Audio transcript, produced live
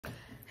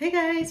Hey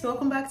guys,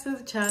 welcome back to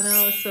the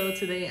channel. So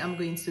today I'm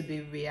going to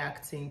be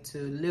reacting to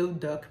Lil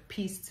Durk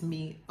Pissed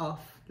Me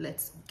Off.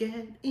 Let's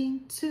get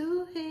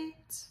into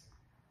it.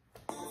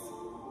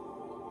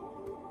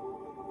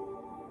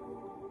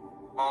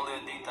 Only a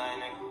D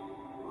thing, nigga.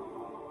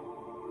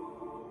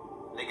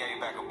 They gave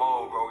you back a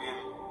ball, bro,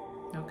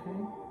 yeah? Okay.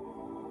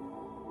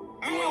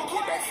 You ain't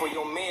get back for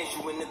your man,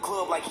 you in the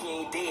club like he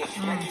ain't dead.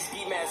 Like he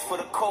ski mask for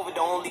the COVID,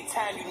 the only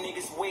time you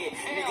niggas wear.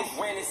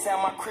 Niggas ran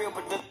inside my crib,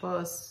 but the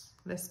Pause.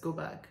 Let's go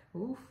back.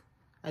 Oof.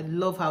 I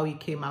love how he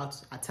came out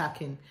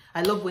attacking.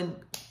 I love when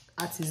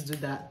artists do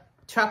that.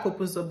 Track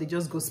opens up, they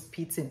just go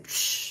spitting.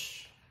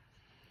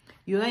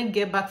 You ain't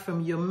get back from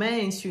your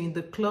mans, you in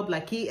the club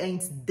like he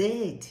ain't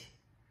dead.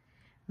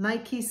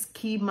 Nike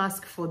ski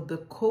mask for the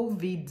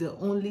COVID, the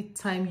only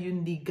time you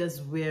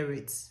niggas wear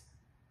it.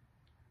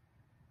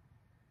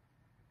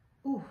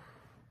 Ooh.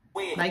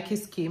 Nike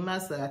ski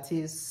mask, that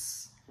is,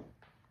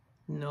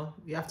 you know,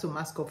 you have to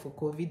mask up for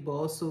COVID, but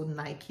also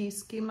Nike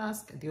ski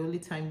mask, the only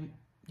time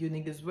you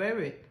niggas wear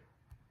it.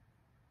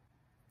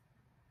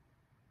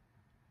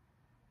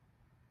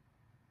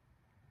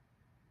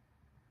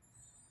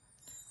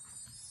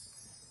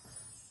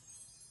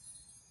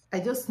 I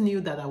just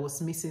knew that I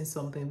was missing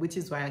something, which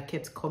is why I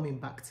kept coming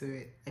back to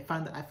it.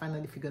 I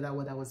finally figured out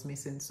what I was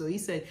missing. So he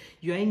said,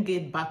 you ain't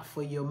get back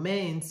for your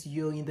mans,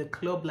 you're in the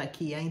club like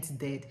he ain't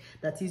dead.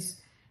 That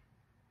is,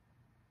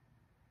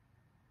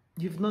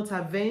 you've not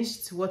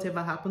avenged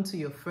whatever happened to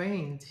your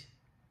friend.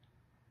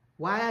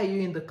 Why are you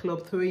in the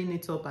club throwing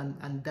it up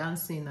and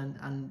dancing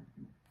and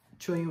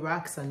throwing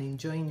racks and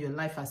enjoying your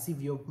life as if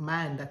your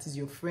man, that is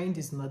your friend,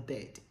 is not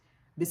dead?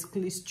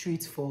 Basically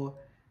street for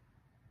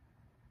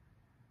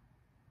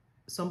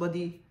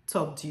somebody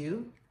topped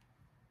you,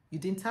 you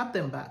didn't tap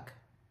them back.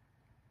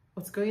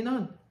 What's going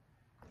on?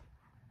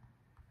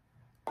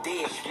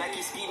 damn,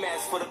 Nike ski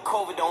mask for the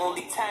COVID, the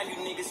only time you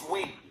niggas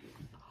wear.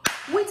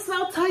 Which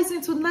now ties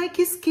into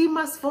Nike ski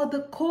mask for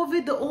the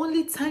COVID, the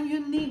only time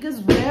you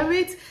niggas wear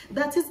it.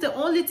 That is the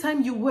only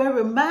time you wear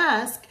a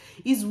mask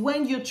is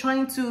when you're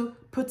trying to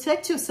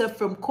protect yourself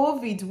from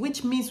COVID,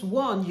 which means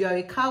one, you are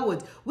a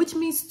coward, which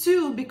means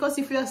two, because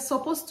if you are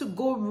supposed to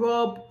go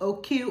rob or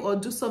kill or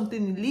do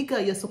something illegal,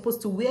 you're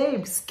supposed to wear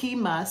a ski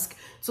mask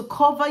to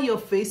cover your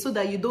face so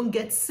that you don't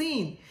get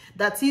seen.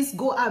 That is,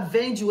 go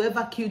avenge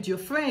whoever killed your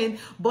friend.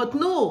 But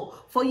no,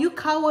 for you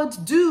coward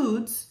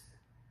dudes,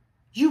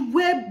 you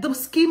wear the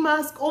ski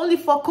mask only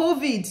for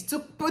COVID to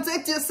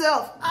protect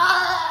yourself.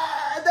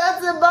 Ah,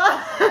 that's a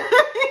bar.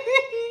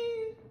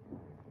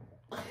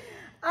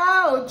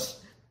 Ouch.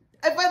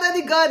 I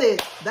finally got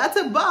it. That's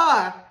a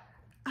bar.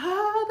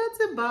 Ah,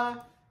 that's a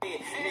bar.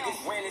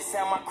 Niggas ran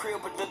inside my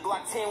crib, but the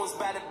Glock 10 was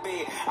by the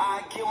bed.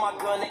 I give my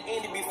gun to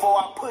Andy before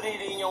I put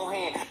it in your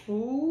hand.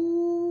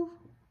 Ooh.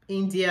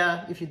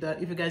 India, if you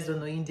guys don't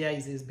know, India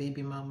is his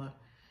baby mama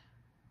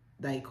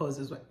that he calls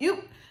his wife.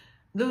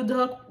 Lil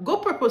Durk, go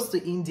propose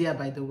to India,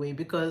 by the way,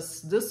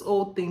 because this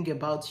whole thing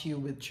about you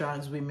with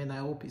trans women, I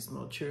hope it's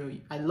not true.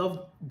 I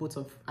love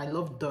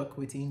Durk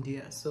with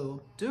India,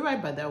 so do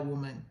right by that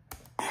woman.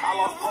 I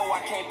lost bro, I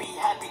can't be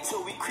happy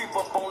till we creep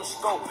up on the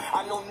scope.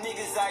 I know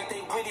niggas like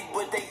they with it,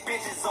 but they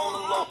bitches on the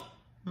low.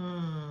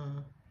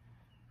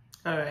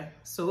 All right,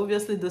 so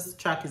obviously this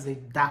track is a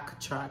dark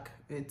track.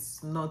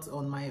 It's not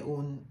on my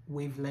own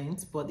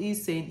wavelength, but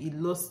he's saying he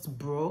lost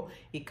bro,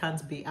 he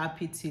can't be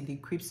happy till he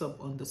creeps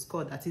up on the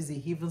score. That is, he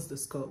evens the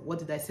score. What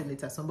did I say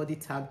later? Somebody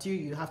tapped you,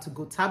 you have to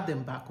go tap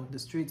them back on the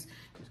streets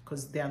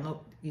because they are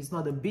not, he's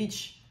not a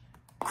bitch.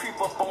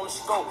 Creep up on the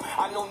scope.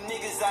 I know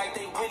niggas like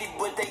they with it,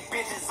 but they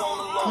bitches on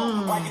the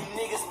low. Why you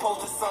niggas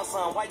posting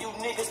son? Why you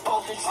niggas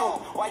posting true?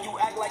 Why you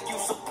act like you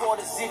support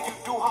us if you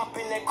do hop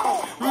in that crew?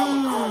 Grab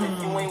a gun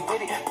if you ain't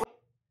with it.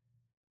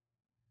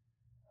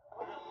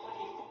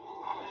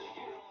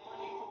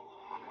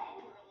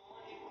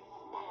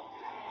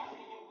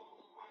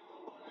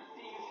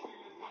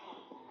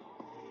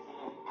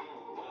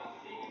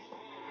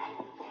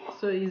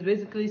 So he's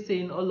basically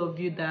saying all of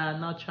you that are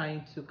now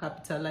trying to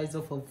capitalize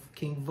off of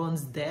King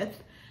Von's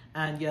death,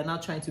 and you're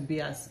not trying to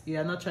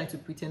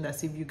pretend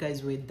as if you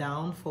guys were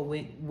down for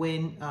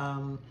when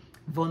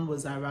Von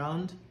was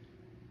around.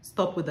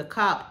 Stop with the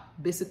cap.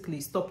 Basically,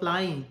 stop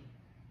lying.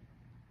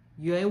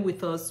 You ain't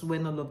with us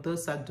when all of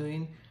those are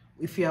doing.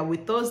 If you are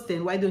with us,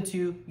 then why don't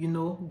you,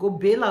 go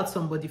bail out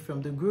somebody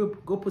from the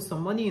group, go put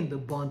some money in the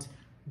bond,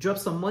 drop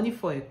some money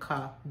for a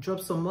car, drop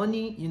some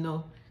money,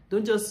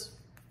 don't just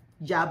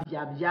yab,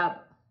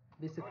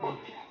 basically.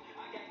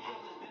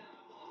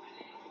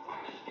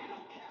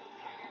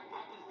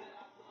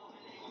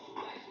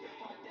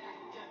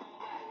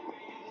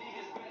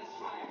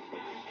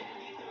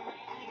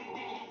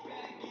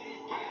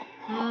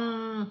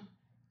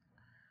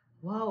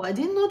 Wow, I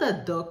didn't know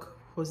that Durk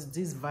was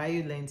this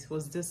violent,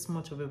 was this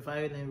much of a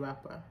violent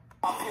rapper.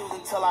 I feel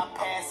until I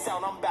pass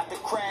out, I'm about to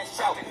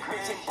crash out.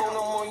 Bitch, and Bruno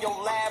on your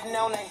lab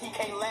now, he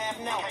can't laugh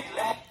now.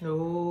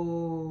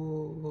 Oh,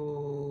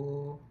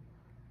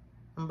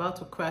 I'm about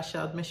to crash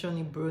out.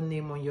 Mentioning bro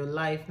name on your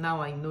life.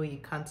 Now I know you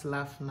can't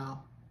laugh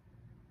now.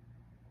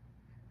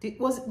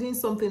 Didn't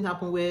something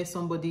happen where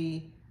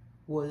somebody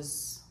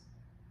was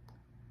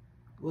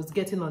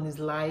getting on his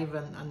live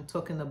and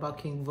talking about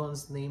King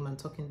Von's name and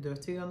talking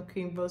dirty on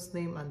King Von's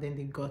name, and then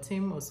they got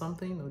him or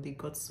something, or they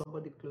got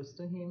somebody close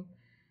to him?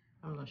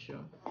 I'm not sure.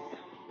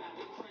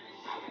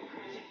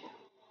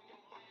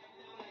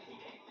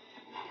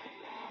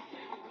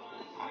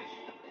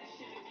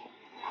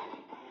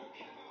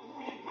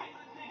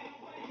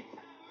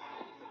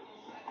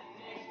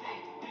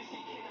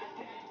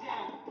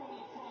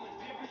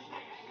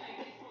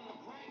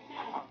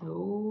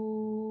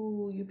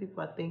 Oh, you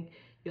people think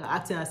you're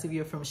acting as if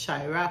you're from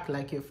Chirac,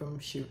 like you're from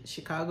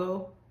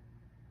Chicago.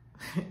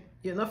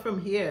 You're not from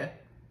here.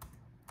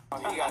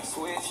 He got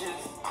switches.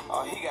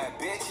 He got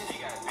bitches.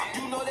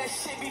 You know that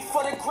shit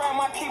before the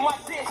grandma keep my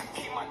dick.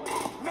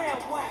 Man,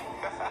 what?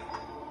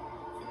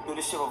 Do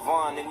this shit with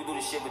Vaughn, nigga. We do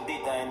this shit with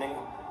D-Thing, nigga.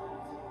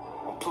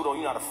 On Pluto,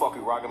 you not a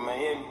fucking rocket, man.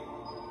 Hear me?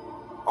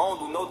 I don't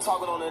do no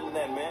talking on the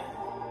internet, man.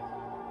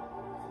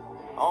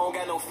 I don't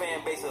got no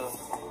fan base of...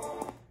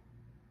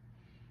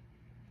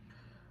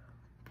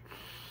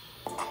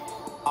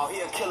 Oh,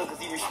 he a killer because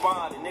he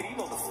responded, nigga. You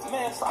know the...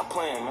 Man, stop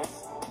playing, man.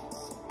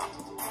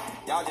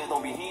 Y'all just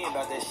don't be hearing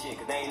about that shit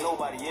because there ain't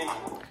nobody in it.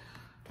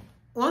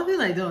 One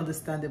thing I don't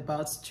understand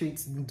about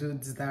street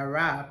dudes that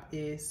rap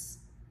is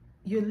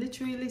you're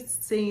literally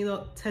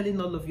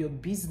telling all of your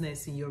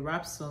business in your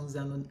rap songs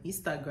and on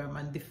Instagram,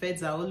 and the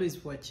feds are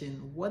always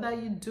watching. What are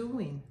you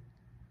doing?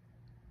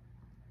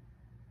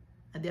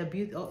 And they're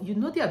you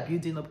know they are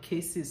building up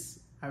cases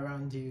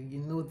around you. You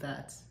know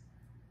that.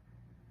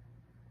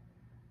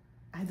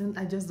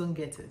 I just don't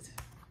get it.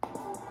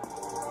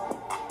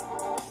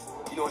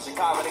 You know, in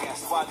Chicago, they got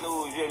spot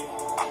news, you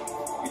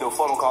know? You know,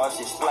 phone call that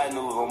shit splat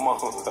news on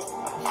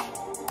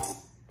motherfucker.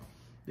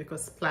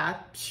 Because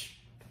splat, psh,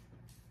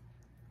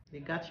 they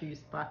got you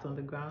splat on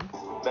the ground.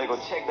 Better go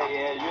check that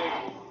ass,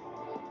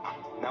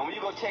 you. Now, when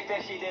you go check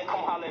that shit, then come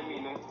holler at me,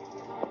 man.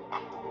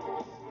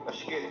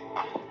 Let's get it.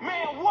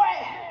 Man,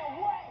 what?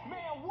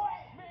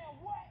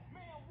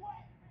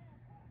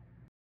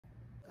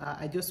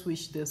 I just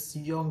wish this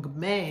young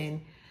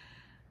man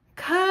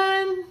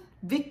can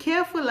be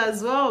careful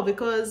as well,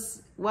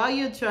 because while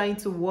you're trying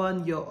to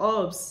warn your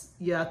ops,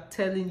 you're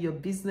telling your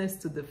business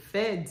to the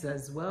feds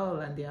as well,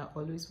 and they are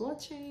always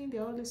watching.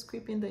 They're always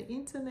creeping the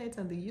internet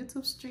and the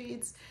YouTube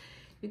streets.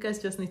 You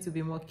guys just need to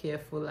be more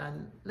careful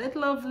and let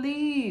love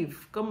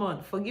live. Come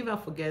on, forgive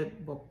and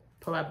forget, but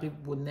probably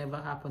would never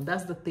happen.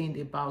 That's the thing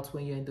about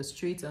when you're in the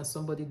streets and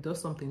somebody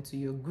does something to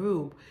your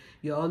group,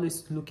 you're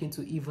always looking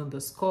to even the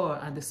score,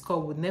 and the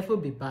score would never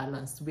be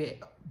balanced where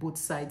both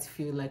sides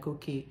feel like,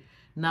 okay,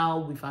 now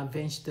we've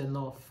avenged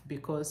enough,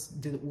 because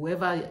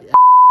whoever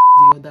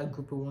the other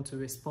group will want to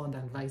respond,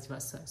 and vice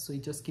versa. So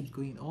it just keeps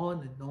going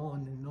on and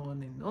on and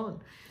on and on.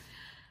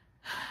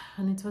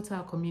 And it hurts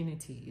our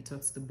community. It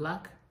hurts the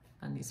Black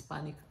and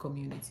Hispanic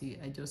community.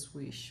 I just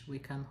wish we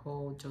can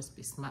all just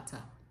be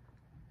smarter,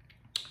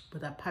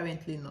 but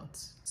apparently not.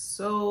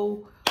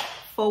 So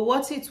for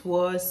what it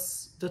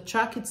was, the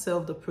track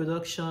itself, the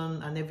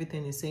production and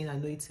everything is saying, I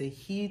know it's a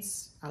hit.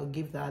 I'll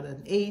give that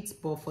an 8,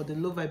 but for the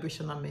low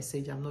vibrational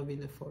message, I'm not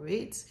really for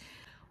it.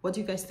 What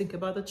do you guys think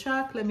about the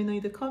track? Let me know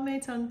in the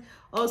comments. And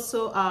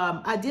also,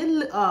 I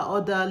did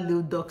other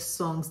Lil Durk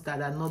songs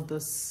that are not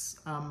this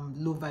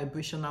low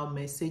vibrational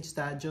message,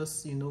 that are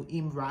just, you know,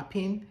 him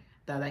rapping,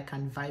 that I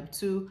can vibe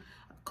to,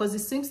 because it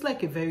seems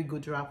like a very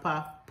good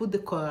rapper. Put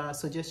the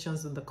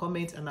suggestions in the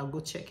comments and I'll go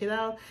check it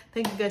out.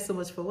 Thank you guys so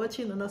much for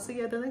watching, and I'll see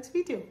you at the next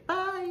video.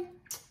 Bye.